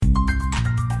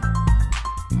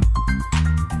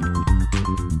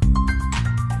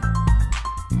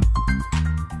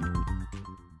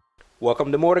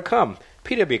Welcome to More to Come,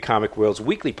 PW Comic World's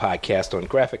weekly podcast on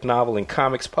graphic novel and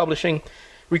comics publishing,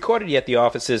 recorded at the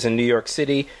offices in New York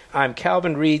City. I'm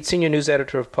Calvin Reed, Senior News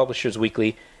Editor of Publishers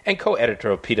Weekly and co-editor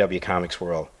of PW Comics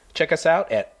World. Check us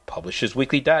out at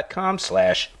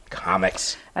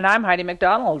publishersweekly.com/comics. And I'm Heidi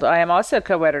McDonald. I am also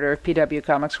co-editor of PW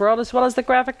Comics World, as well as the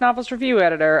graphic novels review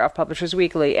editor of Publishers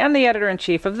Weekly and the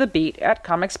editor-in-chief of The Beat at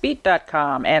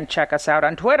comicsbeat.com. And check us out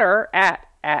on Twitter at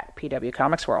PW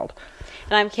Comics World.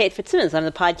 And I'm Kate Fitzsimmons. I'm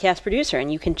the podcast producer,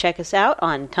 and you can check us out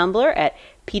on Tumblr at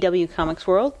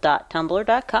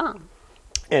pwcomicsworld.tumblr.com.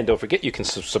 And don't forget, you can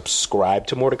subscribe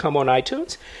to More to Come on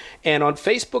iTunes. And on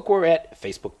Facebook, we're at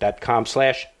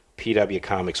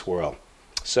facebook.com/pwcomicsworld.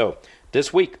 So,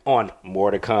 this week on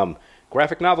More to Come,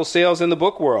 graphic novel sales in the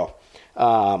book world,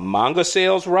 manga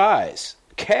sales rise,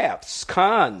 caps,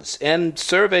 cons, and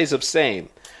surveys of same,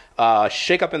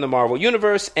 shake-up in the Marvel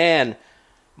Universe, and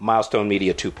Milestone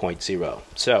Media 2.0.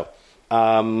 So,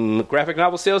 graphic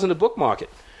novel sales in the book market.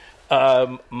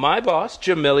 My boss,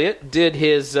 Jim Milliot, did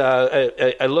his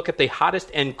a look at the hottest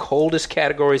and coldest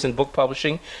categories in book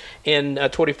publishing in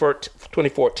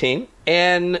 2014,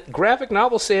 and graphic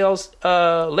novel sales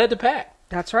led the pack.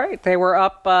 That's right. They were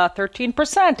up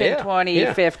 13% in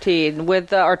 2015,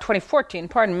 with or 2014,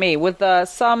 pardon me, with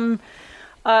some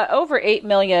over 8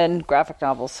 million graphic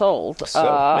novels sold.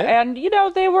 And, you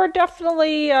know, they were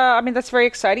definitely, that's very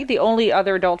exciting. The only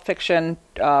other adult fiction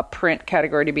print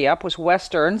category to be up was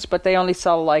Westerns, but they only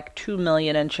sell like 2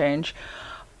 million and change.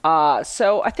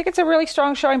 So I think it's a really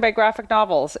strong showing by graphic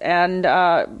novels. And,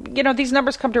 these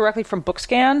numbers come directly from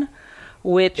BookScan,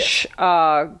 which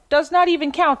does not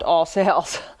even count all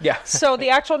sales. Yeah. So the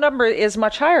actual number is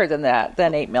much higher than that,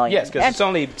 than 8 million. Yes, because it's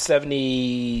only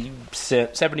 70%.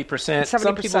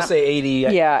 Some people say 80.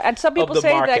 Yeah, and some people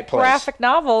say that graphic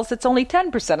novels, it's only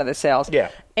 10% of the sales. Yeah.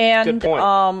 And, good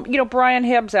point. Brian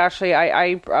Hibbs, actually,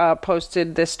 I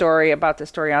posted this story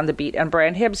on The Beat, and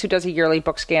Brian Hibbs, who does a yearly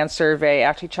BookScan survey,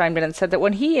 actually chimed in and said that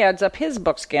when he adds up his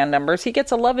BookScan numbers, he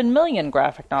gets 11 million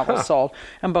graphic novels sold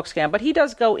in BookScan. But he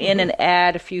does go in and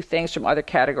add a few things from other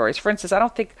categories. For instance, I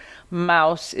don't think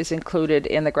Mouse is included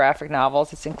in the graphic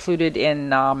novels. It's included in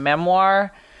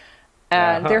memoir.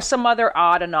 And there's some other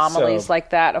odd anomalies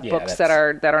like that of books that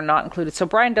are not included. So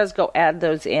Brian does go add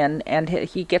those in, and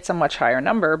he gets a much higher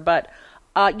number. But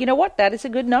you know what? That is a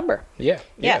good number. Yeah.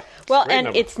 Well,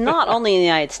 and it's not only in the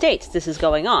United States this is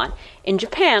going on. In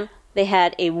Japan, they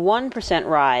had a 1%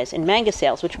 rise in manga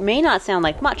sales, which may not sound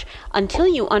like much until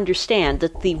you understand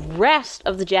that the rest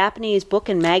of the Japanese book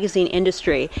and magazine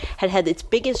industry had its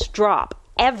biggest drop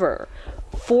ever.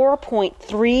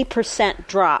 4.3%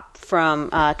 drop from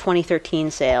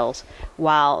 2013 sales,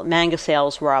 while manga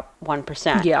sales were up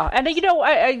 1%. Yeah, and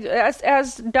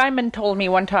as Diamond told me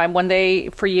one time,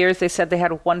 for years they said they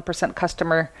had a 1%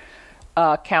 customer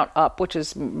count up, which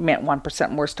meant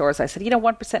 1% more stores. I said,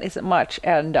 1% isn't much,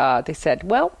 and they said,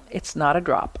 well, it's not a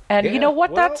drop. And you know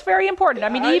what? That's very important.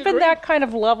 I even that kind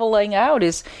of leveling out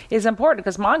is important,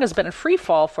 because manga's been in free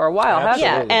fall for a while, hasn't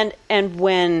it? Yeah, and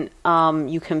when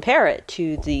you compare it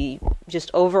to the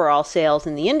just overall sales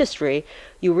in the industry,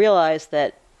 you realize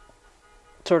that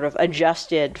sort of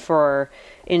adjusted for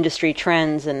industry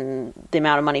trends and the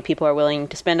amount of money people are willing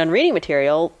to spend on reading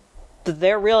material,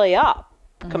 they're really up.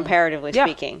 Comparatively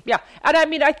speaking. Yeah. And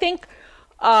I think,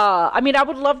 I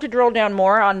would love to drill down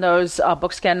more on those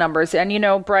BookScan numbers.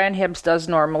 And, Brian Hibbs does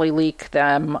normally leak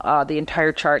them, the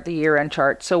entire chart, the year-end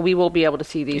chart. So we will be able to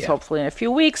see these hopefully in a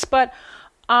few weeks. But,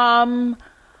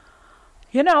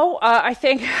 I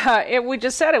think we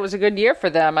just said it was a good year for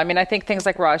them. I think things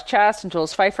like Roz Chast and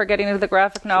Jules Pfeiffer getting into the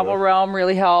graphic novel realm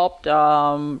really helped.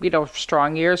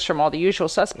 Strong years from all the usual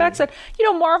suspects. And,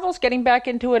 Marvel's getting back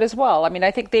into it as well.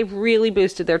 I think they've really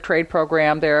boosted their trade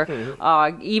program. They're,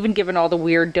 even given all the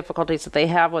weird difficulties that they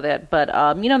have with it. But,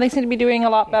 they seem to be doing a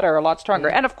lot better, a lot stronger.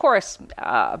 And, of course,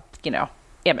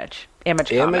 Image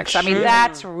Comics.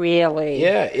 That's really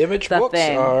Image the books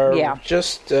thing. Are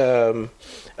just...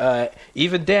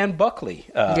 even Dan Buckley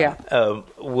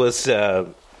was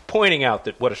pointing out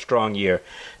that what a strong year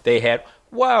they had,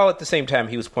 while at the same time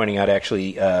he was pointing out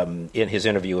actually in his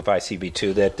interview with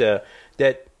ICB2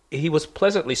 that he was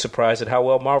pleasantly surprised at how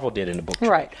well Marvel did in the book trade.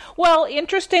 Right. Well,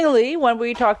 interestingly, when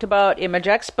we talked about Image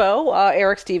Expo,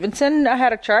 Eric Stevenson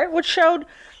had a chart which showed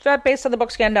that based on the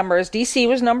BookScan numbers, DC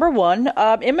was number 1,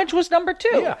 Image was number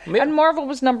 2, and Marvel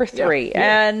was number 3.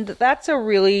 And that's a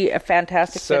really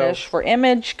fantastic finish for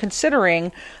Image,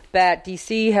 considering that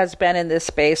DC has been in this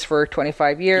space for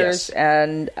 25 years.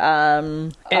 And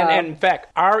in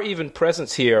fact, our even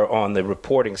presence here on the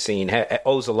reporting scene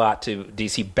owes a lot to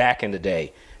DC back in the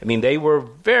day. I mean, they were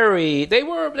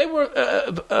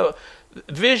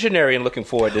visionary in looking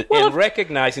forward to, and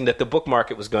recognizing that the book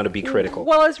market was going to be critical.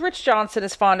 Well, as Rich Johnson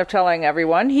is fond of telling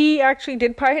everyone, he actually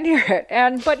did pioneer it.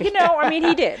 But he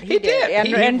did. He did.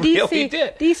 And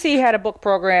DC had a book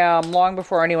program long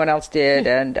before anyone else did.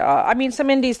 And some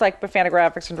indies like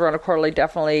Fantagraphics and Verona Quarterly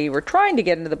definitely were trying to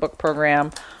get into the book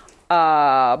program.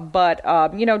 But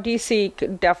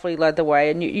DC definitely led the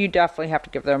way, and you definitely have to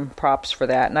give them props for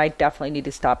that. And I definitely need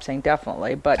to stop saying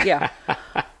definitely, but yeah.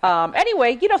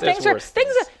 Anyway, things are,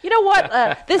 you know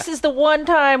what? This is the one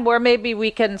time where maybe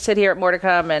we can sit here at More to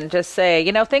Come and just say,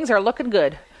 things are looking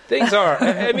good. Things are.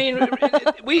 I mean,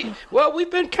 we've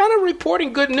been kind of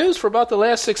reporting good news for about the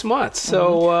last 6 months,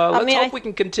 so let's hope we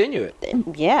can continue it.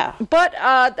 Yeah. But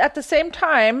at the same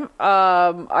time,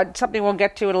 something we'll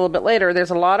get to it a little bit later,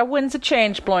 there's a lot of winds of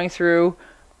change blowing through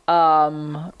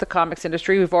the comics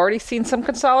industry. We've already seen some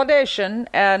consolidation,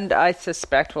 and I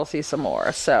suspect we'll see some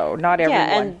more. So not everyone.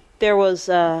 Yeah, and there was,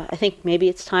 I think maybe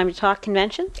it's time to talk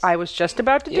conventions. I was just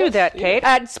about to do that, Kate.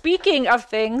 And speaking of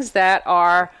things that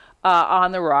are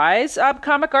on the rise,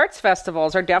 comic arts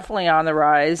festivals are definitely on the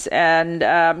rise, and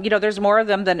there's more of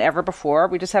them than ever before.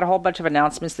 We just had a whole bunch of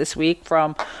announcements this week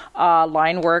from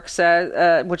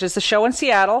Lineworks, which is the show in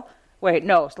Seattle. Wait,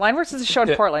 no, Lineworks is a show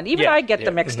in Portland. Even I get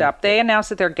them mixed up. They announced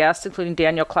that their guests, including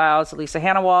Daniel Clowes, Lisa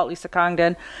Hannawalt, Lisa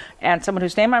Congdon, and someone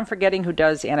whose name I'm forgetting who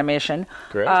does animation.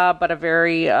 But a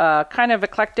very kind of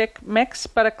eclectic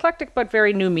but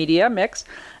very new media mix.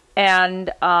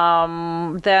 And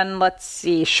then, let's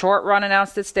see, Short Run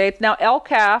announced its dates. Now,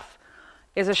 LCAF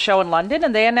is a show in London,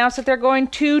 and they announced that they're going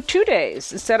to 2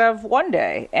 days instead of 1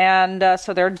 day. And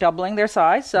so they're doubling their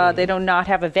size. They do not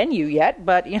have a venue yet,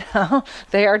 but,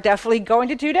 they are definitely going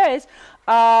to 2 days.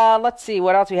 Let's see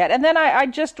what else we had. And then I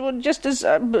just as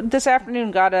this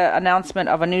afternoon got an announcement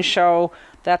of a new show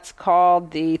that's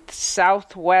called the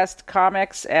Southwest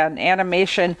Comics and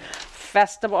Animation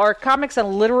Festival, or Comics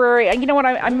and Literary. You know what?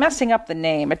 I'm messing up the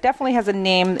name. It definitely has a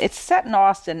name. It's set in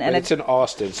Austin, and it's in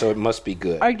Austin, so it must be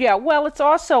good. Yeah. Well, it's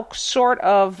also sort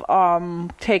of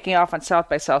taking off on South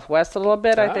by Southwest a little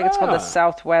bit. I think it's called the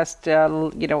Southwest,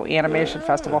 Animation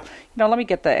Festival. Let me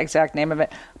get the exact name of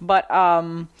it. But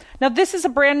now this is a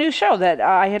brand new show that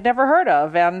I had never heard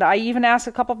of, and I even asked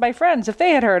a couple of my friends if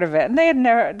they had heard of it, and they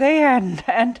hadn't.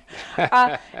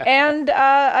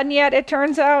 And yet it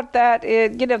turns out that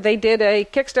they did a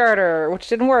Kickstarter, which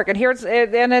didn't work, and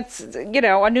it's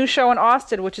a new show in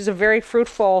Austin, which is a very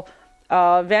fruitful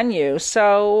venue.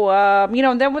 So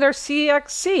and then with our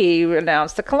CXC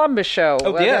announced the Columbus show.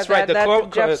 Oh, yes, right,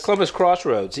 the Columbus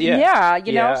Crossroads. Yeah,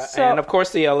 So, and of course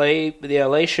the LA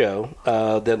show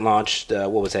that launched.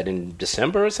 What was that, in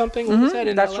December or something? Mm-hmm, was that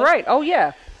in that's LA? Right. Oh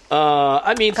yeah.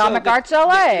 Comic Arts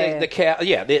LA. The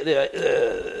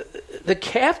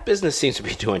CAF business seems to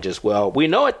be doing just well. We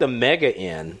know at the mega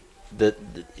end that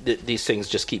these things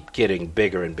just keep getting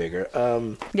bigger and bigger.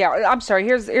 I'm sorry.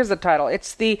 Here's the title.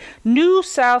 It's the New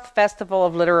South Festival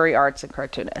of Literary Arts and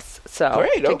Cartoonists. So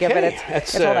great. To give it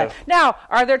its whole name. Now,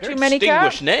 are there too many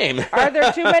CAFs? Distinguished name. Are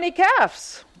there too many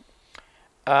CAFs?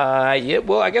 Yeah.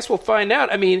 Well, I guess we'll find out.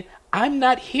 I mean, I'm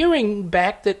not hearing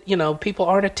back that people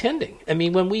aren't attending. I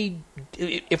mean,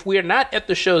 if we are not at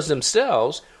the shows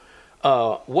themselves,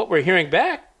 what we're hearing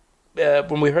back.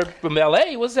 When we heard from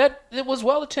LA was that it was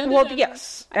well attended. Well,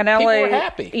 yes, and LA people were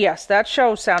happy. Yes, that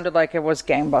show sounded like it was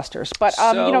gangbusters. But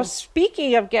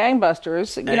speaking of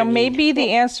gangbusters, maybe the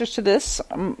answers to this,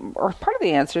 or part of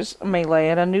the answers, may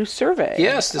lay in a new survey.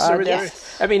 Yes, the survey.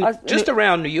 Yes. I mean, just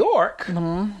around New York.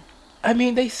 Mm-hmm. I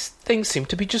mean, things seem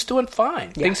to be just doing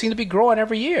fine. Yes. Things seem to be growing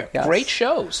every year. Yes. Great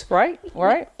shows. Right.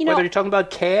 Whether you're talking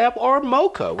about CAB or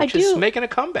MoCA, which is making a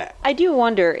comeback. I do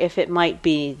wonder if it might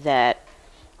be that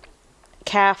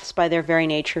CAFs, by their very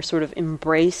nature, sort of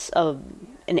embrace an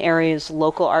area's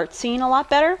local art scene a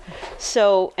lot better.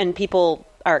 So, and people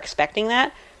are expecting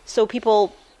that. So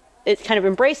it kind of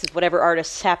embraces whatever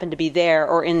artists happen to be there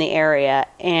or in the area,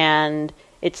 and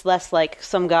it's less like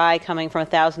some guy coming from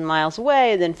 1,000 miles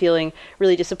away than feeling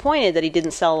really disappointed that he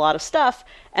didn't sell a lot of stuff,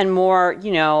 and more,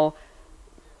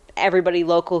 everybody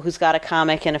local who's got a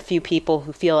comic and a few people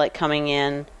who feel like coming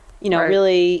in, right.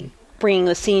 Really bringing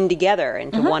the scene together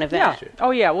into one event. Yeah.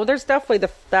 Oh, yeah. Well, there's definitely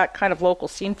that kind of local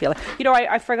scene feeling.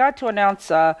 I forgot to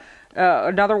announce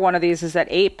another one of these is that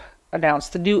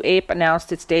the new Ape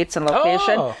announced its dates and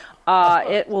location.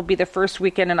 It will be the first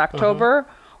weekend in October,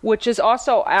 which is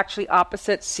also actually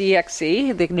opposite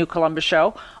CXC, the new Columbus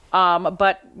show.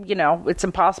 But, it's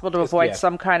impossible to avoid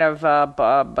some kind of,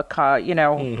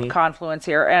 confluence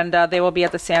here. And they will be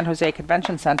at the San Jose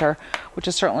Convention Center, which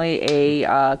is certainly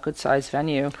a good-sized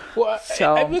venue. Well,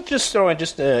 so, I would just throw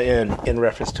in, in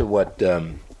reference to what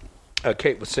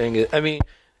Kate was saying,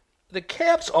 the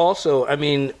caps also,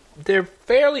 they're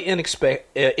fairly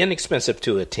inexpensive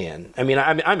to attend. I'm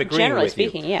agreeing Generally with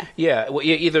speaking, you. yeah. Yeah, well,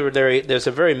 either there's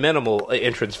a very minimal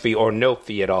entrance fee or no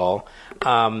fee at all.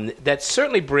 That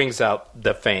certainly brings out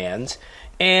the fans.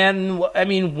 And,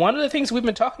 one of the things we've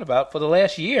been talking about for the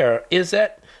last year is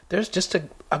that there's just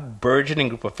a burgeoning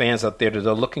group of fans out there that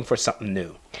are looking for something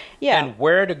new. Yeah. And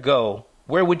where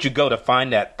would you go to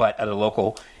find that but at a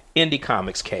local Indie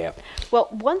Comics cab? Well,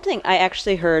 one thing I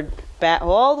actually heard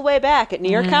all the way back at New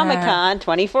York Comic Con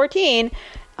 2014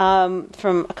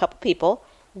 from a couple people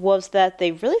was that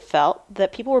they really felt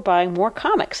that people were buying more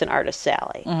comics in Artist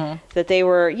Alley. That they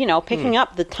were, picking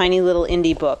up the tiny little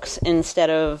indie books instead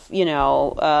of,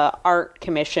 art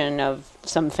commission of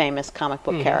some famous comic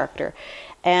book character.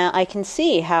 And I can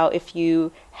see how if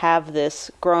you have this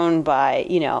grown by,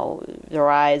 the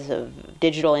rise of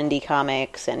digital indie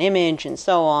comics and Image and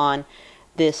so on,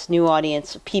 this new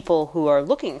audience of people who are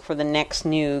looking for the next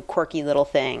new quirky little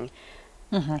thing,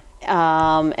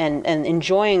 and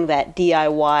enjoying that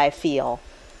DIY feel,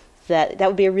 that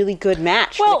would be a really good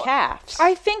match for the CAFs.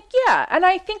 I think, yeah. And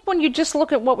I think when you just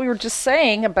look at what we were just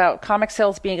saying about comic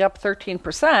sales being up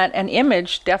 13% and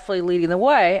Image definitely leading the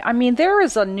way, there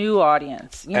is a new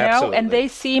audience, Absolutely. and they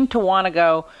seem to want to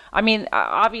go.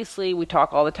 Obviously, we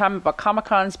talk all the time about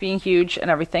Comic-Cons being huge and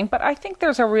everything, but I think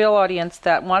there's a real audience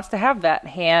that wants to have that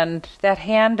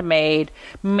handmade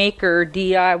maker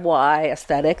DIY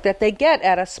aesthetic that they get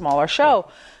at a smaller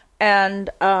show. And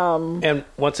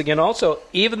once again, also,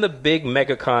 even the big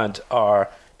megacons are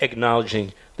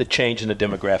acknowledging the change in the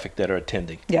demographic that are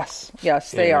attending. Yes,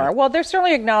 they are. Well, they're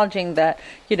certainly acknowledging that,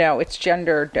 it's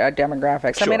gender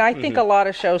demographics. Sure. I think a lot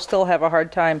of shows still have a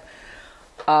hard time.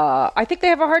 I think they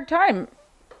have a hard time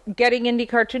getting indie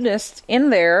cartoonists in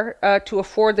there to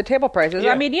afford the table prices.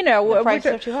 Yeah. The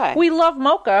prices are too high. We love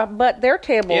Mocha, but their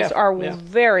tables are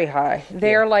very high.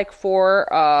 They're like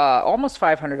for almost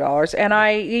 $500, and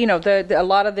a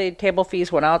lot of the table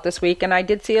fees went out this week, and I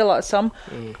did see some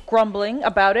grumbling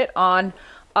about it on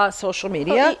social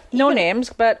media. No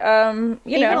names, but I'm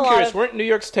curious. Weren't New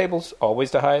York's tables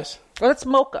always the highest? Well, it's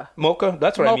Mocha. Mocha?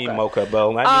 That's what I mean, Mocha,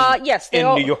 Bo. Yes, in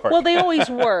New York. Well, they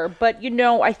always were, but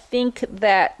I think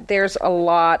that there's a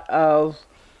lot of,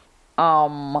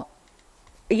 in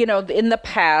the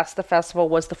past, the festival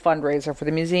was the fundraiser for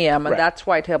the museum, and that's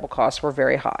why table costs were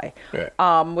very high. Right.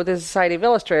 With the Society of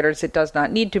Illustrators, it does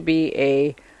not need to be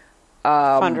a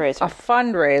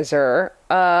fundraiser,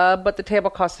 but the table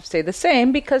costs have stayed the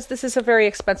same because this is a very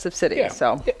expensive city. Yeah.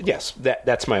 So yes,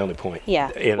 that's my only point.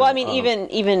 Yeah.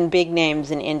 Even big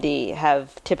names in indie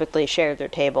have typically shared their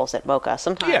tables at Mocha.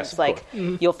 Sometimes,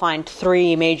 you'll find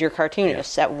 3 major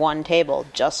cartoonists at one table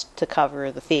just to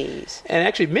cover the fees. And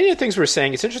actually, many of the things we're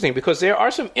saying, it's interesting because there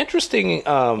are some interesting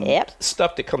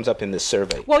stuff that comes up in this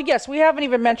survey. Well, yes, we haven't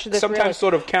even mentioned this. Sometimes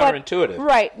sort of counterintuitive.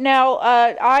 Right. Now,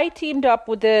 I teamed up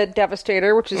with the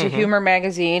Devastator, which is a humor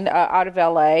magazine out of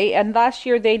LA, and last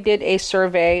year they did a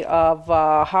survey of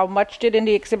how much did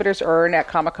indie exhibitors earn at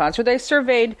Comic-Con. So they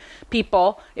surveyed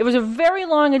people. It was a very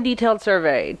long and detailed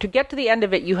survey. To get to the end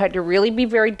of it, you had to really be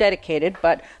very dedicated,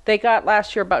 but they got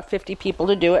last year about 50 people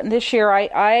to do it, and this year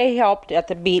I helped at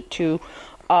the Beat to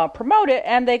promote it,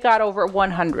 and they got over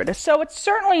 100. So it's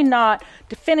certainly not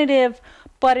definitive,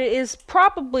 but it is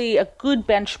probably a good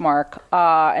benchmark,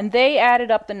 and they added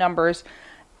up the numbers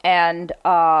and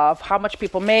of how much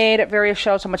people made at various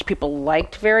shows, how much people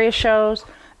liked various shows,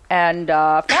 and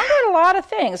found out a lot of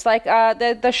things. Like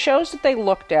the shows that they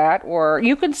looked at, or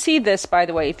you can see this, by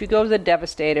the way, if you go to the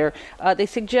Devastator, they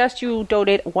suggest you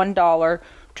donate $1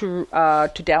 to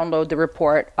download the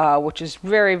report, which is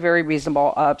very, very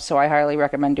reasonable, so I highly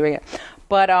recommend doing it.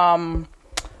 But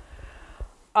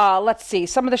let's see.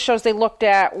 Some of the shows they looked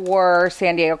at were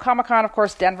San Diego Comic-Con, of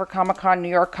course, Denver Comic-Con, New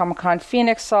York Comic-Con,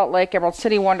 Phoenix, Salt Lake, Emerald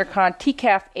City, WonderCon,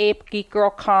 TCAF, Ape, Geek Girl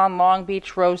Con, Long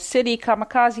Beach, Rose City,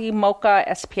 Kamikaze, Mocha,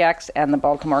 SPX, and the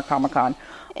Baltimore Comic-Con.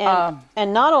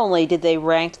 And not only did they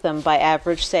rank them by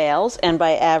average sales and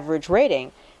by average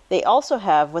rating, they also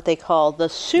have what they call the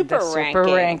super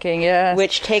ranking, yes,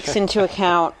 which takes into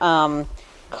account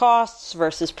costs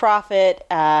versus profit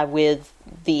with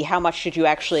the how much did you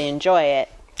actually enjoy it.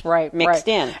 Right, mixed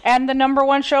in. And the number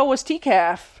one show was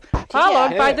TCAF.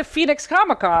 followed Yeah. by the Phoenix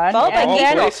Comic Con, Followed by and Geek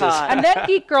then Girl Con. and then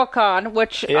Geek Girl Con,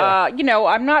 which Yeah.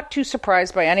 I'm not too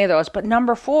surprised by any of those. But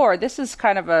number 4, this is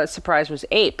kind of a surprise, was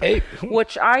Ape,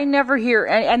 which I never hear.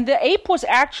 And the Ape was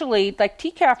actually like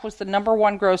TCAF was the number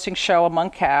 1 grossing show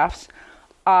among CAFs.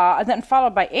 And then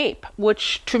followed by Ape,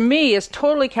 which to me is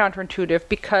totally counterintuitive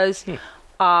because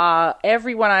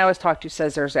everyone I always talk to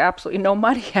says there's absolutely no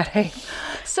money at Ape.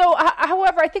 So,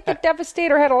 however, I think the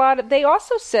Devastator had a lot of. They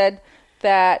also said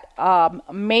that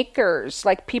makers,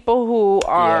 like people who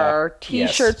are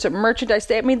T-shirts or merchandise,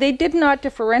 they did not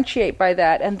differentiate by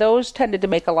that, and those tended to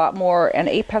make a lot more. And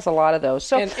Ape has a lot of those.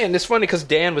 So, and it's funny because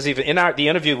Dan was even in the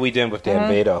interview we did with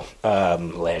Dan Vado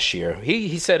last year.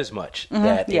 He said as much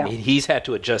that he's had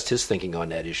to adjust his thinking on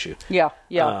that issue. yeah.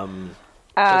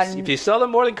 'Cause if you sell them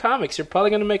more than comics, you're probably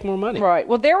going to make more money. Right.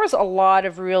 Well, there was a lot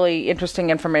of really interesting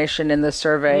information in this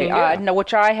survey,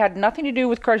 which I had nothing to do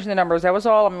with crunching the numbers. That was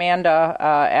all Amanda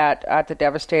at the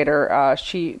Devastator.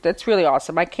 That's really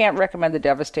awesome. I can't recommend the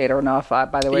Devastator enough. By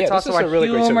the way, Yeah, it's this also is a really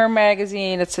great humor survey.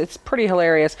 magazine. It's pretty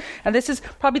hilarious, and this is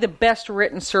probably the best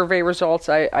written survey results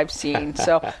I've seen.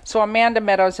 So Amanda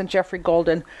Meadows and Jeffrey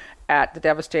Golden at the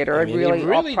Devastator. I mean, really it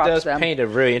really all props does them. paint a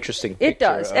very interesting picture It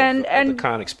does, of and the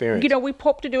con experience. we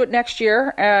hope to do it next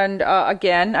year. And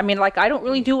again, I mean, like I don't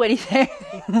really do anything,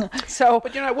 so.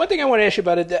 But one thing I want to ask you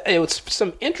about it was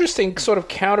some interesting sort of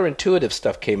counterintuitive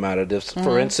stuff came out of this.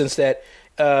 For instance, that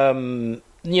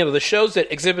the shows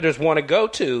that exhibitors want to go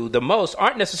to the most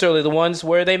aren't necessarily the ones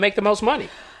where they make the most money.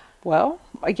 Well,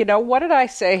 what did I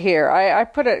say here? I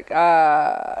put it.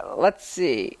 Let's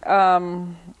see. I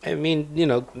mean,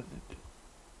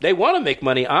 they want to make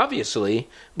money, obviously,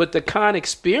 but the con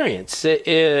experience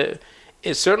is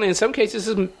certainly in some cases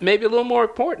is maybe a little more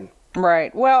important.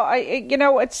 Right. Well,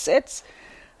 it's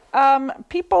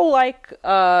people like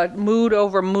mood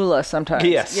over moolah sometimes.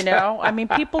 Yes. I mean,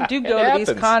 people do go It to these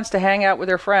happens. cons to hang out with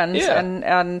their friends Yeah.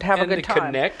 and have a good to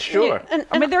time. connect, sure.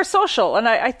 I mean, they're social, and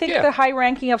I think Yeah. the high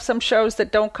ranking of some shows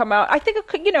that don't come out. I think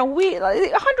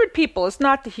 100 people is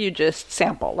not the hugest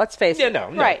sample. Let's face it. No,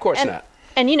 Right. of course And- not.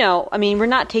 And, we're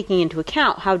not taking into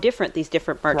account how different these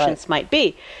different merchants might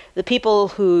be. The people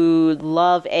who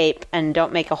love Ape and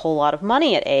don't make a whole lot of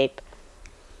money at Ape,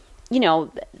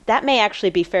 that may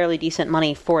actually be fairly decent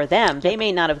money for them. They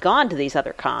may not have gone to these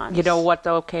other cons. You know what,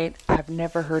 though, Kate? I've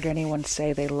never heard anyone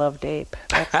say they loved Ape.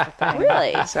 That's the thing.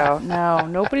 Really? So, no,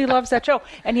 nobody loves that show.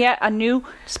 And yet,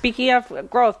 speaking of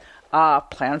growth,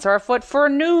 plans are afoot for a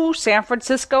new San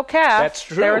Francisco cast. That's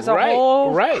true, There is a right,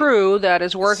 whole right. crew that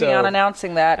is working So, on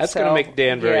announcing that. That's going to make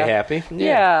Dan very happy.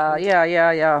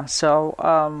 Yeah. So,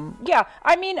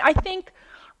 I mean, I think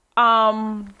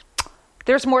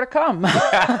there's more to come.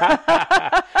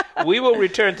 We will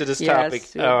return to this Yes, topic.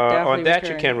 we'll On definitely that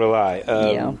return. you can rely.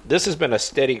 Yeah. This has been a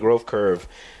steady growth curve,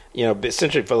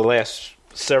 essentially for the last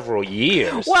several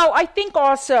years. Well, I think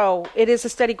also it is a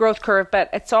steady growth curve, but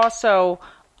it's also,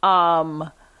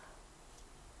 like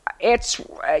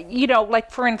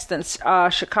for instance,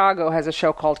 Chicago has a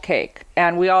show called Cake,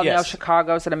 and we all know Yes.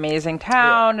 Chicago's an amazing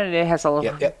town, and it has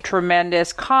a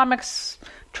tremendous comics,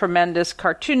 tremendous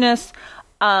cartoonists.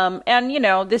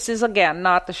 And this is again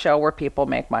not the show where people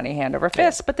make money hand over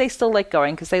fist, but they still like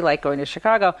going because they like going to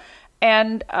Chicago.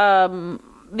 And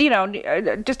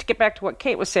just to get back to what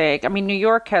Kate was saying, I mean, New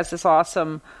York has this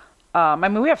awesome.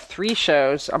 We have 3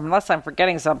 shows, unless I'm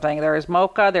forgetting something. There is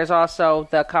MoCA. There's also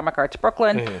the Comic Arts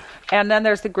Brooklyn, and then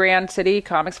there's the Grand City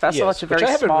Comics Festival. Yes, which is very which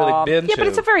I haven't small. really been yeah, but to.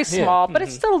 it's a very Yeah. small. But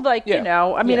it's still like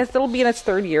it'll be in its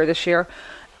 3rd year this year.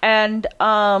 And,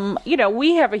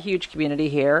 we have a huge community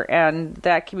here, and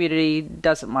that community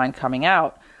doesn't mind coming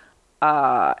out.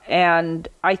 And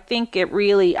I think it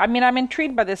really, I'm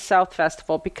intrigued by this South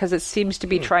Festival because it seems to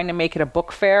be trying to make it a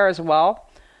book fair as well,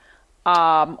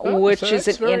 which is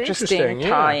that's an very interesting interesting.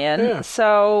 tie-in. Yeah.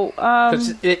 So,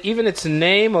 'Cause even its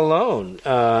name alone,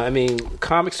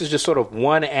 comics is just sort of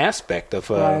one aspect of,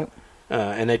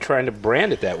 and they're trying to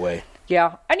brand it that way.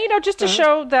 yeah. And, just to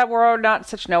show that we're not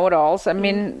such know-it-alls, I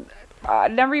mean...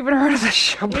 I'd never even heard of this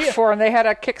show before, and they had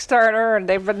a Kickstarter, and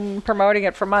they've been promoting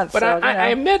it for months. But so,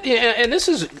 I met, and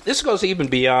this goes even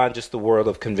beyond just the world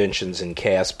of conventions and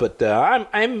casts. But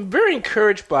I'm very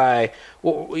encouraged by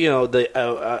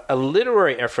a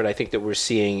literary effort I think that we're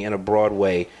seeing in a broad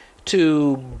way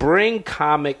to bring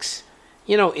comics,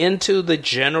 into the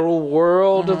general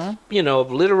world of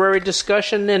of literary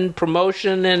discussion and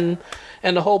promotion and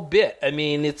the whole bit. I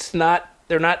mean, it's not.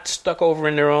 They're not stuck over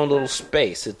in their own little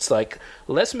space. It's like,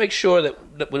 let's make sure that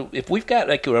if we've got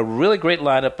like a really great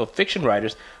lineup of fiction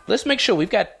writers, let's make sure we've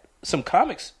got some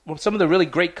comics, some of the really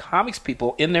great comics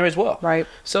people in there as well. Right.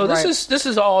 So this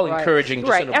is all encouraging,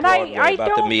 just in a broad way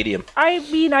about the medium. I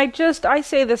mean, I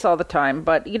say this all the time,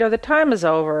 but the time is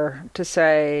over to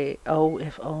say, oh,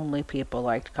 if only people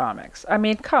liked comics. I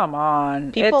mean, come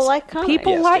on, people like comics.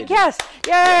 People Yes,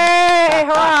 yay,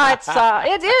 hurrah!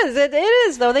 It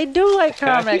is though. They do like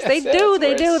comics. Yes, they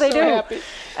do. happy.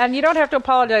 And you don't have to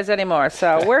apologize anymore.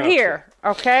 So we're here.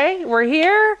 Okay, we're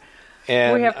here.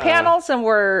 And we have panels, and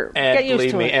get used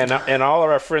believe to me, it. and all of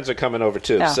our friends are coming over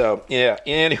too. Yeah. So yeah.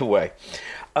 Anyway,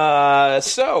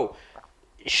 so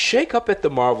shake up at the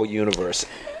Marvel Universe.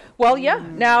 Well, yeah.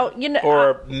 Now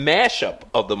or mashup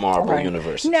of the Marvel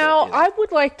Universe. Now, I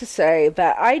would like to say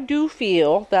that I do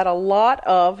feel that a lot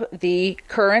of the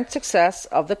current success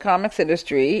of the comics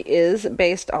industry is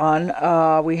based on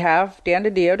we have Dan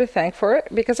DiDio to thank for it,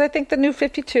 because I think the New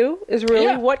 52 is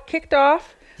really what kicked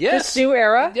off this new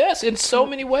era. Yes, in so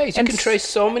many ways. You can trace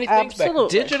so many things back.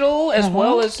 Digital as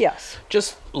well as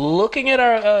just looking at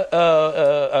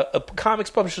our comics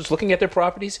publishers, looking at their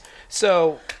properties.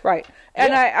 So right.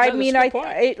 And I mean,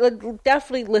 it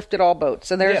definitely lifted all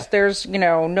boats. And there's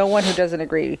no one who doesn't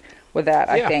agree with that,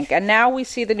 I think. And now we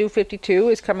see the New 52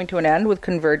 is coming to an end with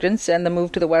Convergence and the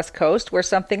move to the West Coast, where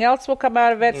something else will come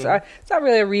out of it. So it's not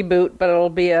really a reboot, but it'll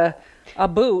be a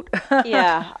boot.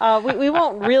 We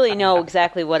won't really know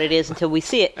exactly what it is until we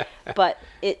see it. But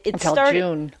it's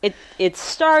June. It's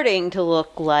starting to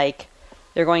look like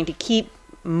they're going to keep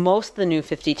most of the New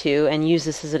 52 and use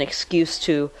this as an excuse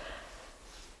to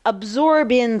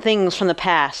absorb in things from the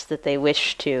past that they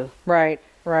wish to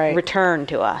return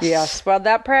to us. Yes. Well,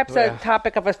 that perhaps a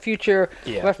topic of a future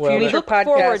look podcast.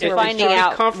 Forward to finding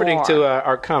out comforting more. to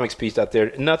our comics piece out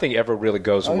there. Nothing ever really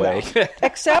goes away. No.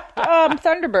 Except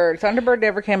Thunderbird. Thunderbird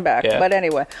never came back. Yeah. But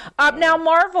anyway. Now,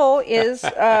 Marvel is,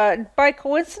 by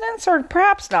coincidence or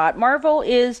perhaps not, Marvel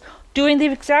is doing the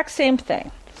exact same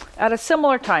thing at a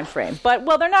similar time frame. But,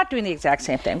 they're not doing the exact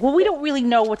same thing. Well, we don't really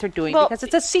know what they're doing because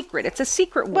it's a secret. It's a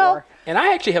secret war. And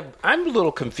I'm a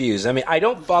little confused. I mean, I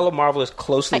don't follow Marvel as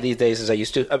closely these days as I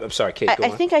used to. I'm sorry, Kate, go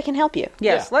on. I think I can help you.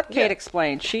 Yes, let Kate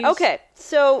explain. Okay,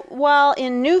 so while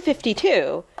in New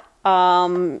 52,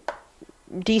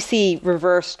 DC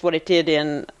reversed what it did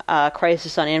in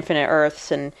Crisis on Infinite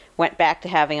Earths and went back to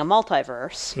having a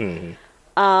multiverse,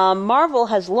 Marvel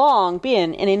has long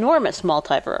been an enormous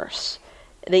multiverse.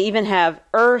 They even have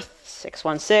Earth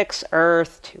 616,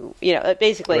 Earth 2.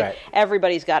 Basically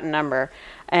everybody's got a number,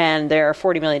 and there are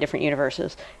 40 million different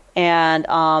universes. And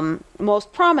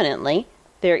most prominently,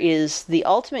 there is the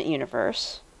Ultimate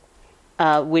Universe,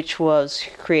 which was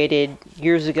created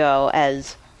years ago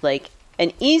as like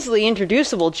an easily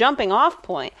introducible jumping off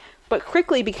point, but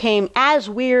quickly became as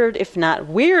weird, if not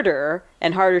weirder,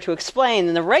 and harder to explain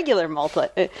than the regular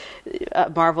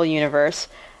Marvel Universe.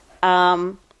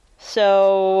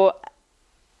 So,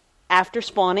 after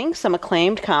spawning some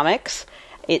acclaimed comics,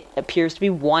 it appears to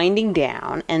be winding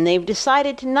down, and they've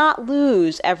decided to not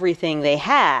lose everything they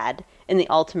had in the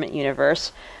Ultimate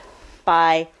Universe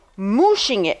by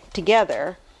mooshing it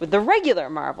together with the regular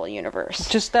Marvel Universe.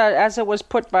 Just as it was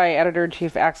put by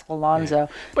Editor-in-Chief Axel Alonso.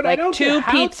 But like I don't two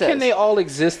how pizzas. Can they all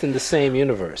exist in the same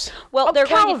universe? Well, they're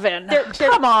Calvin. Going to,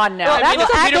 come on now. Well, That's is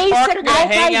Peter Parker going to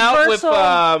hang out with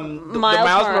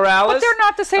Miles Morales? But they're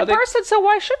not the same person, so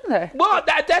why shouldn't they? Well,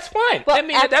 that's fine. Well, I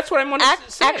mean, that's what I'm going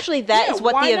to say. Actually, that is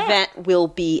what the event will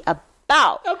be about.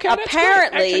 Okay, that's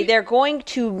apparently good. they're going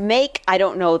to make, I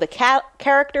don't know, the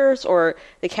characters or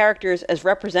the characters as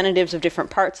representatives of different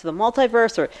parts of the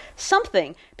multiverse or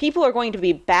something. People are going to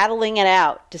be battling it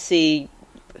out to see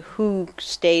who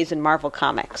stays in Marvel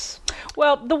Comics.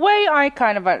 Well, the way I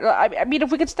mean,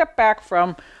 if we could step back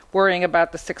from worrying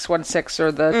about the 616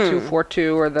 or the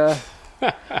 242 or the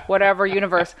whatever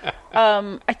universe,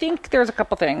 I think there's a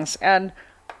couple things. And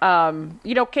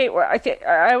Kate,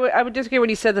 I would disagree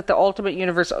when you said that the Ultimate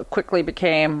Universe quickly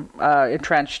became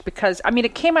entrenched because, I mean,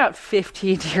 it came out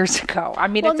 15 years ago. I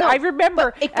mean, I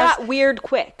remember... It got weird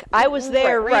quick. I was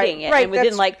there reading it, and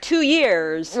within 2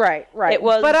 years, it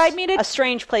was a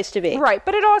strange place to be. Right,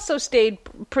 but it also stayed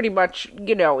pretty much,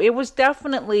 it was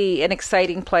definitely an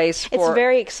exciting place for... It's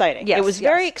very exciting. Yes, it was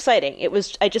very exciting.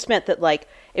 I just meant that,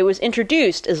 it was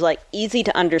introduced as easy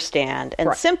to understand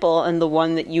and simple, and the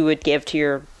one that you would give to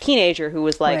your teenager who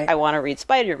was I want to read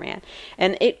Spider-Man.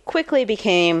 And it quickly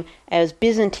became as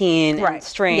Byzantine and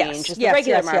strange as the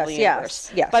regular Marvel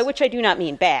Universe. Yes. By which I do not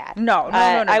mean bad. No.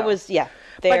 I was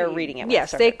there reading it.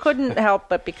 Yes, they couldn't help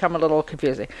but become a little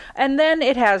confusing. And then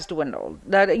it has dwindled.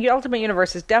 The Ultimate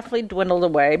Universe has definitely dwindled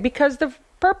away because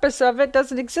purpose of it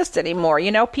doesn't exist anymore.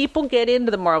 You know, people get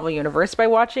into the Marvel universe by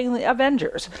watching the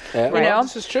Avengers. You know,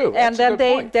 this is true. And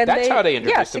That's that's how they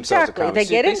introduce themselves to exactly. comics.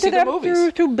 They get into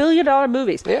them through billion-dollar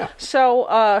movies. Yeah. So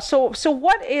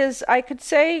what is, I could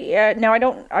say, now I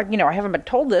don't, I haven't been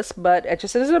told this, but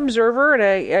just as an observer and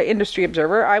a industry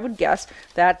observer, I would guess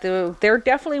that there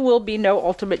definitely will be no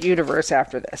Ultimate Universe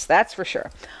after this. That's for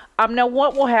sure. Now,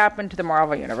 what will happen to the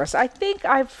Marvel Universe? I think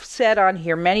I've said on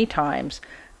here many times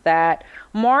that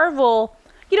Marvel,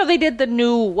 they did the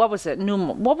new, what was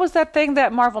that thing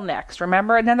that Marvel Next,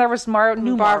 remember? And then there was Marvel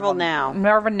Now.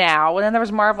 Marvel Now, and then there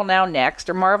was Marvel Now Next,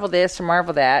 or Marvel this, or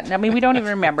Marvel that. And, I mean, we don't even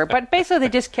remember. But basically, they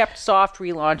just kept soft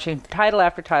relaunching title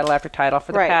after title after title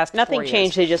for the past 4 years. Nothing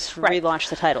changed. They just relaunched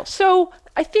the titles. So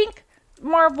I think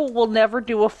Marvel will never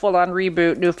do a full-on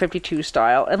reboot, New 52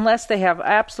 style, unless they have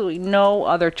absolutely no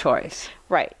other choice.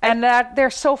 Right. And that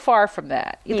they're so far from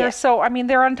that.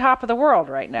 They're on top of the world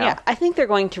right now. Yeah, I think they're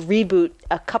going to reboot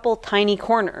a couple tiny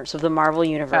corners of the Marvel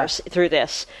Universe through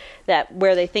this,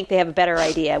 where they think they have a better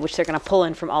idea, which they're going to pull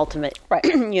in from Ultimate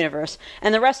Universe.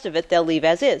 And the rest of it, they'll leave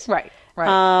as is. Right.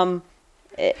 And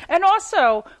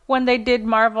also, when they did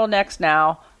Marvel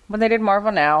Now,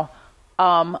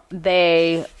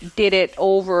 they did it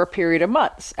over a period of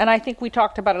months. And I think we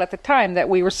talked about it at the time that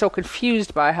we were so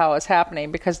confused by how it was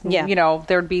happening because,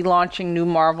 there'd be launching new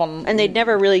Marvel. And they'd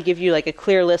never really give you like a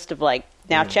clear list of like,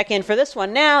 now check in for this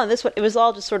one now and this one. It was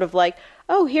all just sort of like,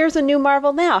 oh, here's a new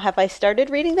Marvel Now. Have I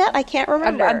started reading that? I can't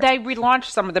remember. And they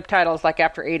relaunched some of the titles like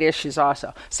after 8 issues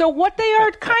also. So what they are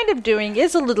kind of doing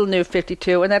is a little New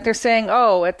 52 in that they're saying,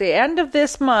 at the end of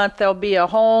this month, there'll be a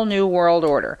whole new world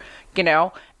order,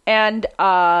 And,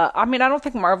 I don't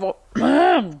think Marvel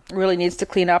really needs to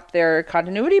clean up their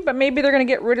continuity, but maybe they're going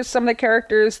to get rid of some of the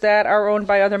characters that are owned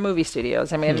by other movie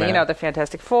studios. I mean, the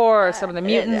Fantastic Four, or some of the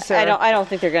mutants. I don't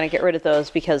think they're going to get rid of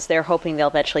those because they're hoping they'll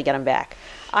eventually get them back.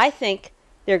 I think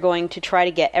they're going to try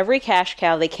to get every cash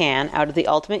cow they can out of the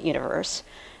Ultimate Universe.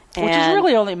 Which is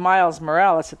really only Miles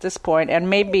Morales at this point, and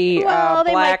maybe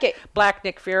Black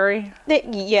Nick Fury.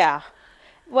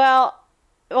 Well,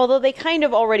 although they kind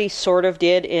of already sort of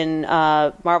did in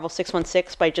Marvel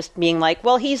 616 by just being like,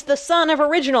 well, he's the son of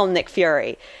original Nick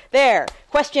Fury. There,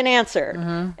 question answer.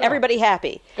 Mm-hmm. Everybody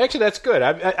happy. Actually, that's good.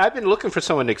 I've been looking for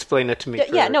someone to explain that to me.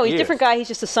 He's a different guy. He's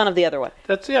just the son of the other one.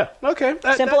 Okay.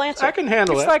 Simple answer. I can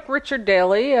handle it. It's like Richard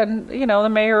Daley and, the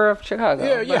mayor of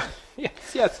Chicago.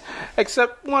 Yes.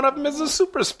 Except one of them is a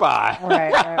super spy.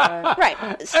 Right.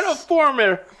 And a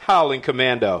former Howling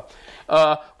Commando.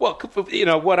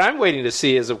 What I'm waiting to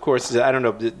see is, of course, I don't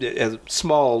know, a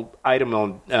small item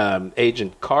on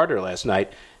Agent Carter last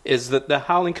night is that the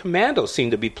Howling Commando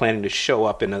seem to be planning to show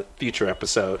up in a future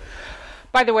episode.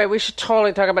 By the way, we should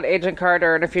totally talk about Agent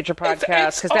Carter in a future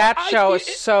podcast because that show is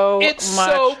so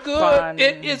good. Fun.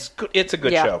 It's a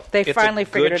good show. They finally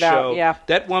figured it out. Yeah,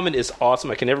 that woman is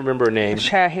awesome. I can never remember her name.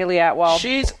 Haley Atwell.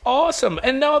 She's awesome,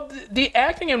 and now the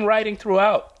acting and writing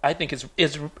throughout, I think, is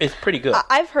pretty good.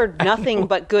 I've heard nothing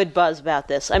but good buzz about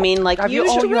this. I mean, like you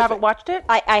haven't watched it?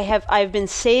 I have. I've been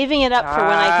saving it up for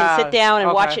when I can sit down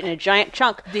and watch it in a giant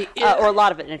chunk, or a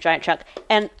lot of it in a giant chunk.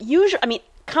 And usually,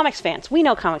 comics fans, we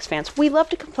know comics fans, we love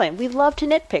to complain, we love to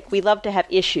nitpick, we love to have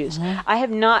issues. Mm-hmm. I have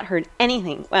not heard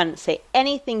anything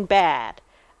bad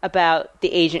about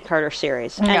the Agent Carter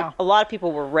series. No. And a lot of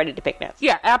people were ready to pick notes.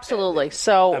 Yeah, absolutely.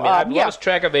 So I've lost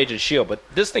track of Agent S.H.I.E.L.D., but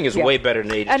this thing is way better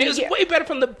than Agent. It's way better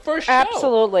from the first show.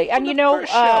 Absolutely. And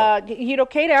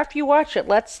Kate, after you watch it,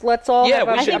 let's all have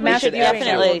a massive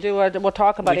definitely we'll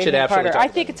talk about Agent Carter. I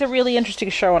think it's a really interesting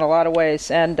show in a lot of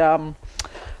ways, and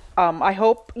I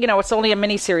hope, it's only a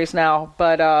miniseries now,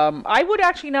 but I would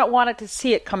actually not want to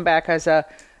see it come back as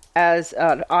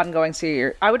an ongoing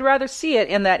series. I would rather see it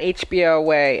in that HBO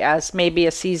way as maybe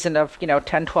a season of,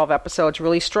 10, 12 episodes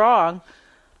really strong.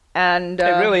 And it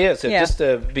really is. Just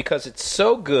because it's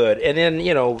so good. And then,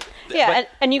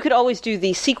 and you could always do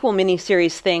the sequel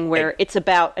miniseries thing where it's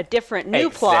about a different new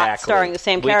plot starring the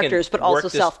same characters, but also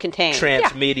self-contained.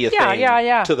 Transmedia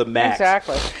thing to the max.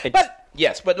 Exactly.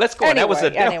 Yes, but let's go on. That was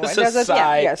a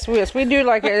side. Yes, we do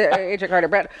like Agent Carter.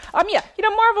 But,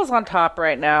 Marvel's on top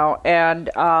right now. And,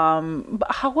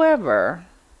 however,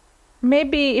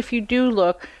 maybe if you do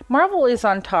look, Marvel is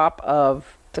on top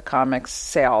of the comics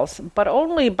sales, but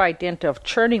only by dint of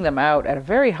churning them out at a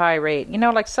very high rate.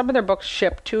 Like some of their books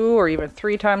ship 2 or even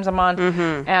 3 times a month,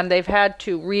 and they've had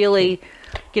to really...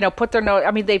 put their note.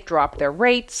 They've dropped their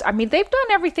rates. They've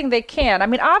done everything they can.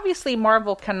 Obviously,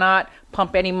 Marvel cannot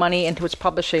pump any money into its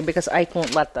publishing because Ike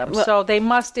won't let them. Well, so they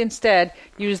must instead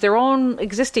use their own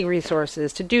existing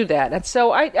resources to do that. And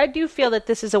so I do feel that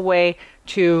this is a way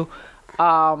to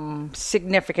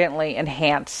significantly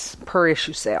enhance per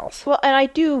issue sales. Well, and I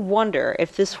do wonder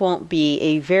if this won't be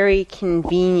a very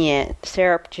convenient,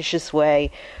 surreptitious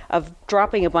way of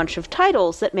dropping a bunch of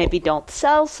titles that maybe don't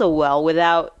sell so well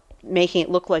without making it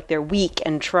look like they're weak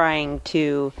and trying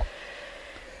to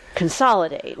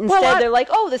consolidate. Instead, they're like,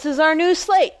 oh, this is our new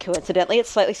slate. Coincidentally, it's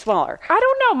slightly smaller. I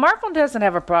don't know. Marvel doesn't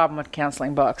have a problem with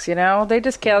canceling books, They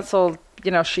just canceled,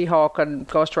 She-Hulk and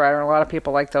Ghost Rider, and a lot of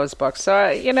people like those books. So,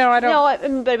 I don't...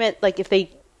 No, but I meant, like, if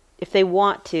they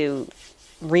want to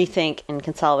rethink and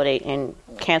consolidate and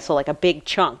cancel, like, a big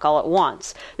chunk all at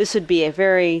once, this would be a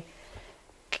very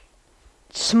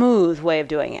smooth way of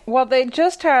doing it. Well, they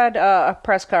just had a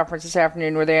press conference this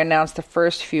afternoon where they announced the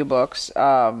first few books,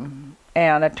 and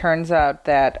it turns out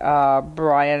that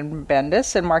Brian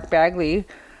Bendis and Mark Bagley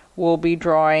will be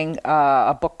drawing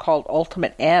a book called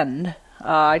Ultimate End.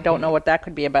 I don't know what that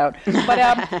could be about.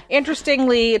 But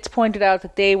interestingly, it's pointed out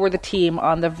that they were the team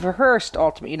on the first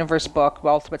Ultimate Universe book,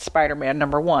 Ultimate Spider-Man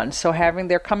 #1. So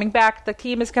they're coming back, the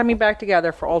team is coming back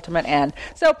together for Ultimate End.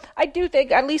 So I do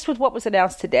think, at least with what was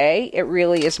announced today, it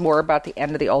really is more about the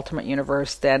end of the Ultimate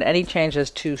Universe than any changes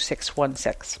to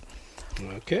 616.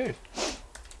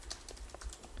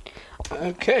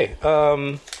 Okay.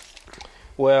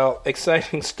 Well,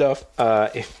 exciting stuff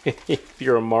if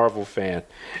you're a Marvel fan.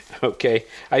 Okay,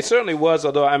 I certainly was.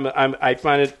 Although I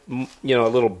find it a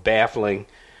little baffling,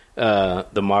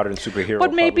 the modern superhero.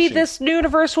 But maybe publishing. this new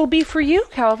universe will be for you,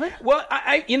 Calvin. Well,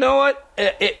 I you know what?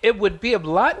 It would be a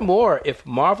lot more if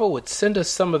Marvel would send us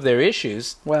some of their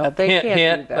issues. Well, they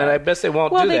can't do that. And I bet they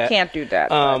won't do that. Well, they can't do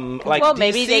that. Like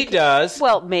maybe DC does.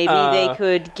 Well, maybe they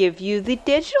could give you the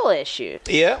digital issue.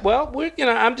 Yeah, well,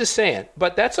 I'm just saying.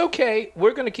 But that's okay.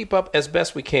 We're going to keep up as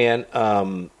best we can.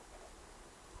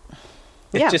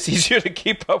 It's just easier to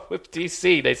keep up with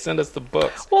DC. They send us the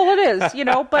books. Well, it is,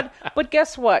 but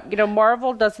guess what?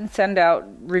 Marvel doesn't send out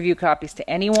review copies to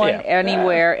anyone,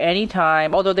 anywhere,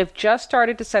 anytime. Although they've just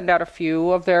started to send out a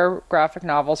few of their graphic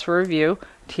novels for review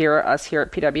here at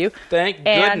PW. Thank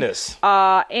goodness.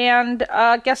 And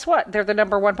guess what? They're the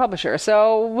 #1 publisher.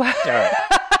 So,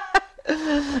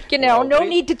 no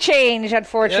need to change,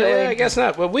 unfortunately. Yeah, I guess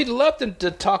not. Well, we'd love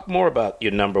to talk more about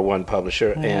your #1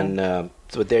 publisher, and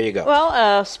so there you go.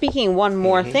 Well, speaking one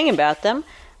more thing about them,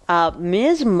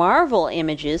 Ms. Marvel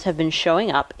images have been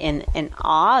showing up in an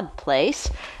odd place.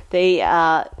 They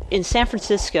in San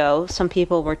Francisco, some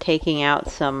people were taking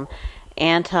out some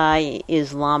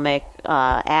anti-Islamic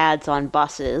ads on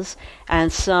buses,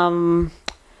 and some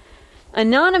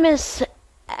anonymous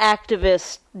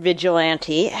activist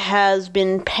vigilante has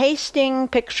been pasting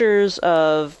pictures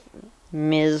of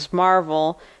Ms.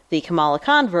 Marvel, the Kamala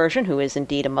Khan version, who is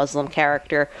indeed a Muslim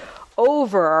character,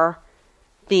 over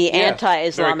the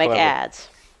anti-Islamic ads.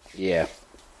 Yeah.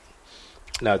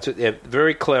 No, it's a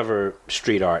very clever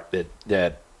street art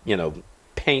that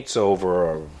paints over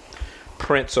or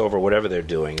prints over whatever they're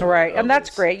doing. Right, and that's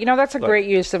great. That's a great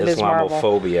use of Ms. Marvel.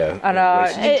 Islamophobia. And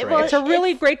it's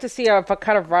really great to see a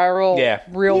kind of viral,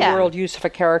 real-world use of a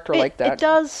character like that. It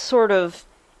does sort of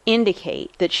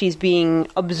indicate that she's being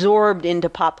absorbed into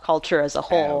pop culture as a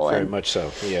whole. Very much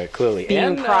so. Yeah, clearly.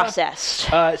 Being processed.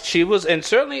 She was, and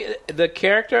certainly the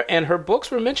character and her books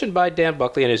were mentioned by Dan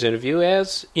Buckley in his interview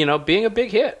as, being a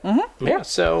big hit. Mm-hmm. Yeah,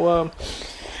 so...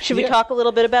 Should we talk a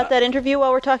little bit about that interview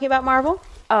while we're talking about Marvel?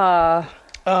 We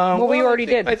already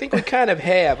did. I think we kind of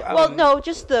have. Well, no,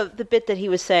 just the bit that he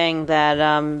was saying that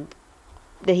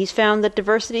that he's found that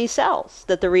diversity sells.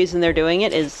 That the reason they're doing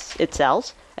it is it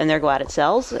sells, and they're glad it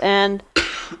sells, and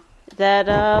that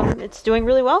it's doing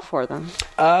really well for them.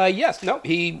 Yes. No.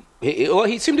 He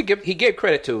seemed to gave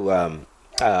credit to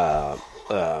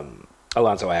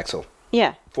Alonzo Axel.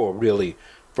 Yeah.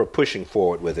 For pushing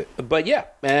forward with it. But yeah,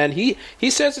 and he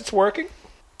says it's working.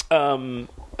 He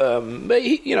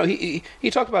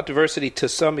talked about diversity to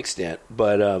some extent,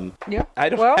 but I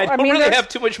don't really have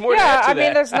too much more to add to that. I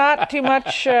mean, there's not too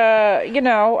much,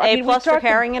 plus for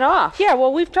carrying it off. Yeah,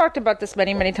 well, we've talked about this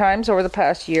many, many times over the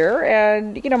past year,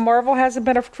 and, Marvel hasn't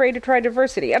been afraid to try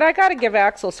diversity. And I got to give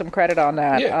Axel some credit on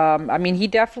that. Yeah. He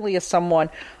definitely is someone,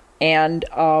 and,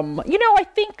 I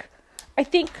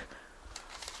think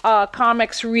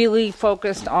comics really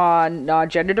focused on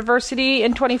gender diversity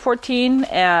in 2014,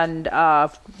 and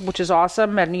which is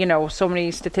awesome. And so many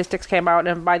statistics came out,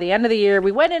 and by the end of the year,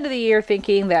 we went into the year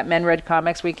thinking that men read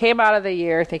comics. We came out of the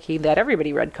year thinking that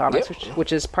everybody read comics,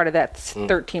 which is part of that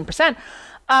 13%.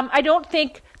 I don't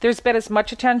think there's been as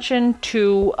much attention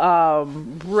to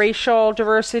racial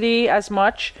diversity as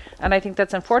much, and I think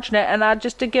that's unfortunate. And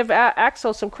just to give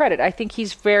Axel some credit, I think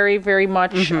he's very, very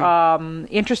much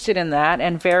interested in that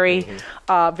and very,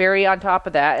 very on top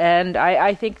of that. And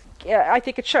I think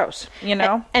it shows, you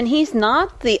know. And he's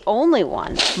not the only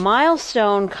one.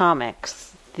 Milestone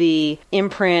Comics, the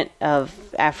imprint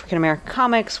of African American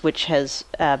comics, which has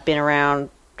been around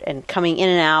and coming in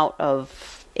and out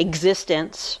of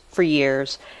existence for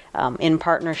years, in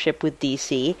partnership with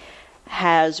DC,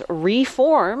 has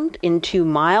reformed into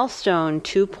Milestone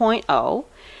 2.0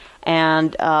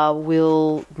 and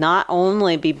will not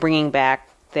only be bringing back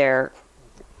their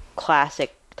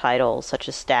classic titles such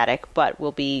as Static, but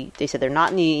they said they're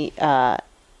not in the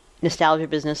nostalgia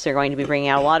business. They're going to be bringing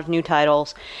out a lot of new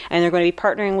titles, and they're going to be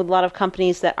partnering with a lot of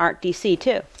companies that aren't DC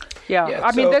too. Yeah,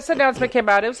 I mean, this announcement came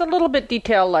out. It was a little bit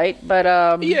detail light, but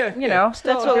you know,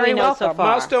 still that's what very we know welcome. so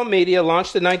far. Milestone Media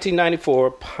launched in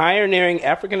 1994, pioneering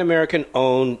African American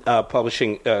owned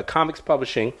publishing, comics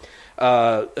publishing,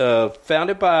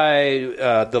 founded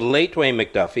by the late Dwayne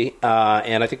McDuffie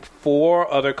and I think 4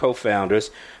 other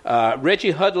co-founders.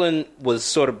 Reggie Hudlin was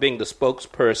sort of being the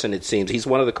spokesperson. It seems he's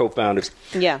one of the co-founders.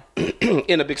 Yeah,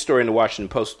 in a big story in the Washington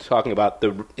Post talking about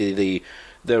the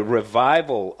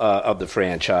revival of the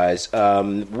franchise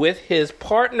with his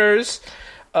partners,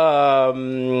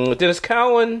 Dennis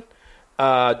Cowan,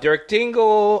 Derek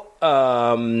Dingle,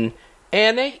 and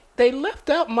they left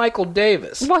out Michael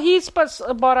Davis. Well, he's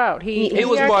bought out. He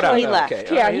was bought out. He left.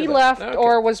 Okay. Yeah, he left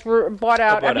or was bought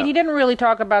out. I mean, he didn't really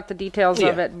talk about the details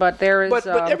of it, but there is. But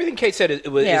everything Kate said is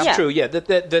Yeah. true. Yeah,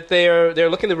 that they're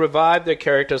looking to revive their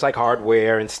characters like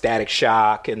Hardware and Static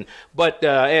Shock, but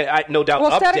I no doubt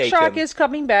well, update Static Shock them. is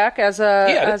coming back as a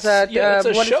it's a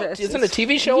what show. is it? Isn't it a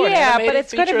TV show? Or an Yeah, animated but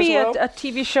it's going to feature be as well? a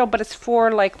TV show, but it's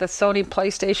for like the Sony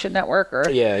PlayStation Network or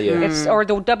it's or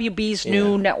the WB's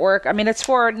new network. I mean, it's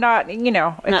for not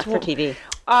for TV.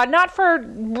 Not for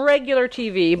regular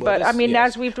TV, but I mean,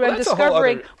 as we've been that's a whole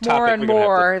discovering other more topic and we're gonna have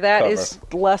more, to that cover. is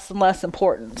less and less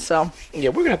important. So Yeah,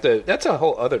 we're gonna have to. That's a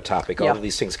whole other topic. All Yeah. of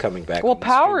these things coming back. Well, on the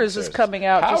streaming Powers is services. coming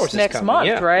out just Powers is next coming, month,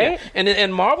 yeah, right? Yeah.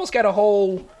 And Marvel's got a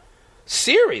whole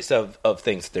series of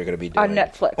things that they're going to be doing on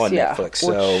Netflix. On yeah. Netflix.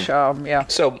 So Which,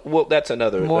 So well, that's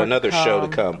another More to show to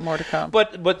come. come. More to come.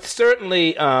 But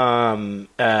certainly,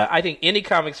 I think any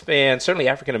comics fan, certainly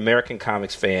African American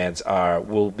comics fans,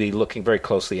 will be looking very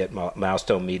closely at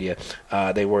Milestone Media.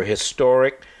 They were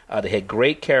historic. They had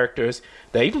great characters.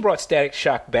 They even brought Static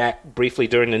Shock back briefly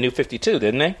during the New 52,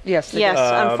 didn't they? Yes. Yes,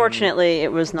 unfortunately,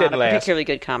 it was not a didn't last. particularly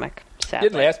good comic. Sadly.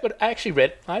 Didn't last, but I actually read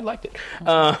it. I liked it.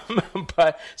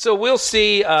 But so we'll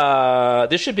see.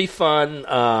 This should be fun.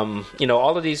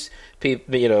 All of these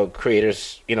people,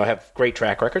 creators, have great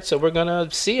track records. So we're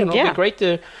gonna see, and it'll be great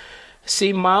to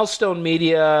see Milestone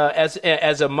Media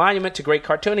as a monument to great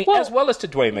cartooning, as well as to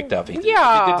Dwayne McDuffie.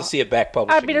 Yeah. It'd be good to see it back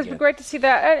publishing. I mean, it's again. great to see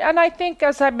that. And I think,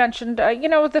 as I mentioned,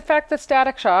 the fact that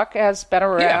Static Shock has been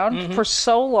around for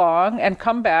so long and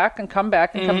come back and come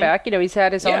back and come back. He's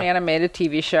had his own animated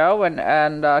TV show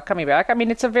and coming back. I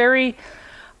mean, it's a very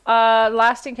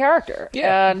lasting character.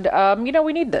 Yeah. And,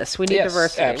 we need this. We need Yes,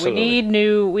 diversity. absolutely.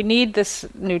 We need this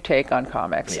new take on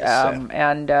comics. Yes,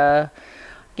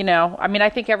 I mean, I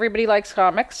think everybody likes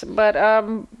comics, but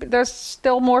there's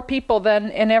still more people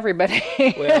than in everybody.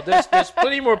 Well, there's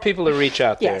plenty more people to reach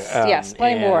out there. Yes,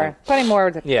 plenty more.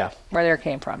 Yeah. Where they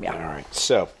came from, yeah. All right.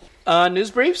 So,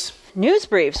 news briefs? News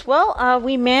briefs. Well,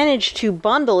 we managed to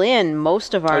bundle in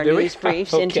most of our did we? news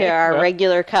briefs Okay, into our well.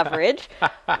 regular coverage.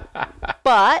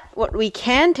 But what we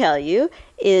can tell you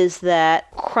is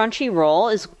that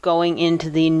Crunchyroll is going into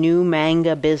the new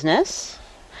manga business.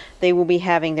 They will be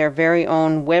having their very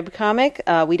own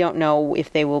webcomic. We don't know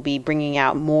if they will be bringing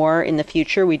out more in the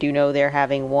future. We do know they're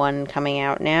having one coming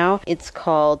out now. It's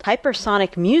called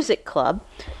Hypersonic Music Club.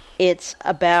 It's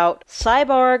about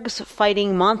cyborgs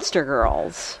fighting monster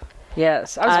girls.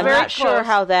 Yes. I was I'm very not sure close.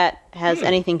 how that has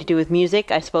anything to do with music.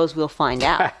 I suppose we'll find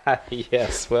out.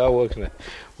 Yes. Well,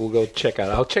 we'll go check out.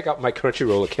 I'll check out my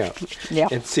Crunchyroll account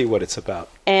and see what it's about.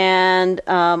 And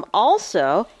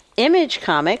also, Image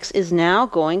Comics is now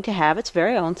going to have its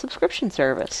very own subscription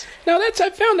service. No, I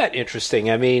found that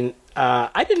interesting. I mean,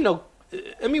 I didn't know.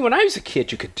 I mean, when I was a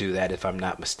kid, you could do that, if I'm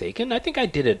not mistaken. I think I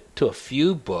did it to a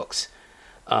few books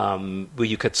where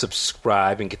you could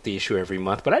subscribe and get the issue every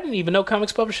month. But I didn't even know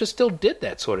comics publishers still did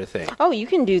that sort of thing. Oh, you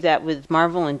can do that with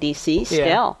Marvel and DC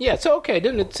still. Yeah. So okay,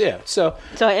 then it's So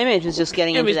Image is just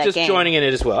getting into that just game. joining in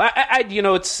it as well.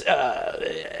 It's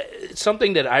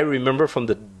something that I remember from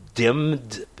the dim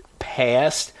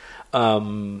past.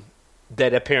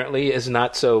 that apparently is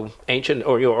not so ancient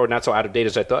or not so out of date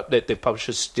as I thought, that the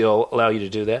publishers still allow you to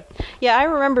do that. Yeah, I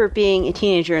remember being a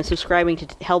teenager and subscribing to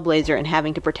Hellblazer and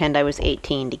having to pretend I was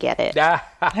 18 to get it.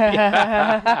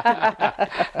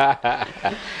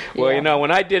 Well,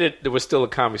 when I did it, there was still a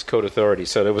Comics Code Authority,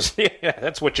 so there was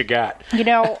that's what you got. You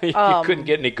couldn't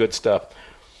get any good stuff.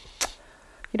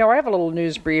 I have a little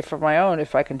news brief of my own,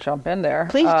 if I can jump in there.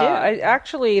 Please do. A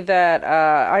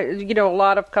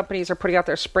lot of companies are putting out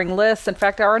their spring lists. In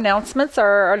fact, our announcements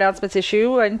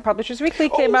issue in Publishers Weekly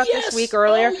came out this week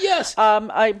earlier. Oh, yes.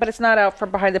 But it's not out from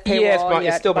behind the paywall Yeah,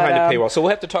 it's still behind the paywall, so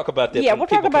we'll have to talk about that. Yeah, we'll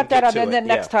talk about that on the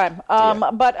next time.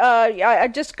 But I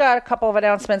just got a couple of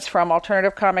announcements from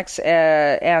Alternative Comics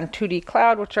and 2D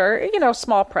Cloud, which are,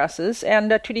 small presses. And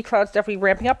 2D Cloud's definitely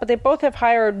ramping up, but they both have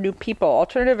hired new people.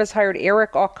 Alternative has hired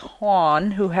Eric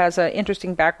Aucoin, who has an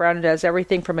interesting background and does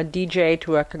everything from a DJ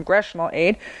to a congressional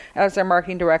aide as their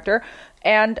marketing director.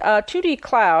 And 2D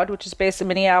Cloud, which is based in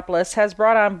Minneapolis, has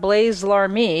brought on Blaise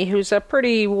Larmy, who's a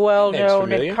pretty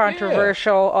well-known and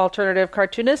controversial alternative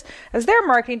cartoonist, as their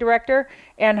marketing director,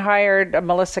 and hired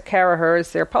Melissa Caraher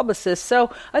as their publicist.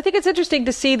 So I think it's interesting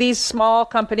to see these small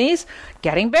companies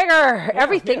getting bigger.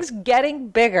 Everything's getting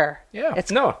bigger. Yeah.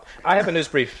 I have a news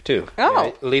brief, too.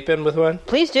 Oh. Leap in with one?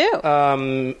 Please do.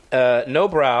 No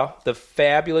Brow, the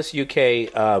fabulous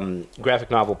UK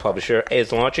graphic novel publisher,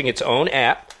 is launching its own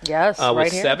app. Yes,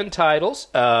 with 7 titles,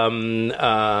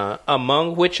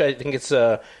 among which I think is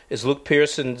Luke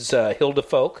Pearson's Hilda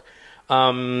Folk.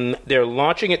 They're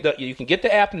launching it. You can get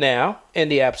the app now in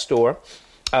the App Store.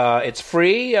 It's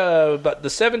free, but the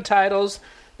 7 titles,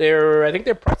 I think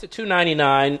they're priced at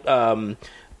 $2.99.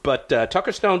 But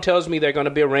Tucker Stone tells me they're going to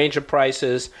be a range of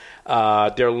prices.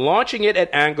 They're launching it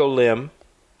at Angolim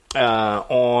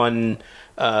on.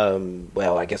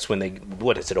 I guess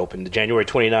what is it open? January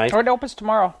 29th? Or it opens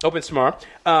tomorrow. Opens tomorrow.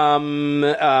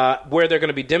 Where they're going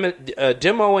to be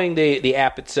demoing the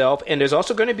app itself. And there's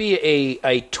also going to be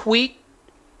a tweet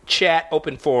chat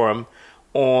open forum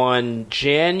on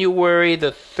January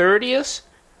the 30th.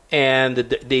 And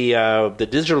the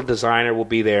digital designer will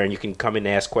be there, and you can come in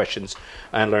and ask questions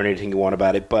and learn anything you want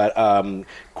about it. But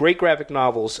great graphic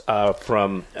novels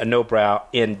from No Brow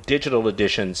in digital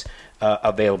editions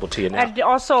available to you now. And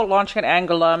also launching at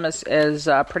Angoulême is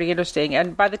pretty interesting.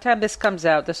 And by the time this comes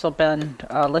out, this will have been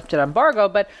lifted embargo.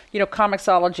 But,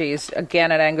 Comixology is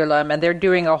again at Angoulême, and they're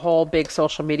doing a whole big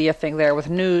social media thing there with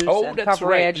news and that's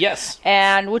coverage. Right. Yes.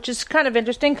 And which is kind of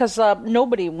interesting because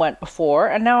nobody went before,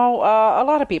 and now a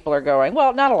lot of people are going.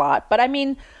 Well, not a lot, but I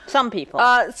mean... Some people.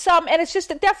 And it's just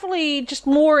definitely just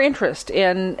more interest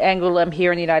in Angoulême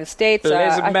here in the United States.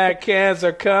 Americans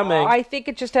are coming. I think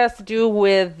it just has to do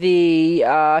with the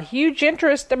huge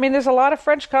interest. I mean, there's a lot of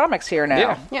French comics here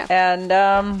now. Yeah. And,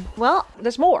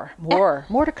 there's more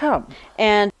to come.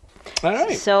 And all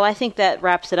right. So I think that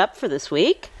wraps it up for this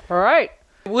week. All right.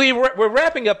 We're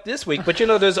wrapping up this week, but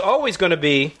there's always going to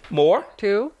be more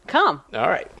to come. All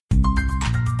right.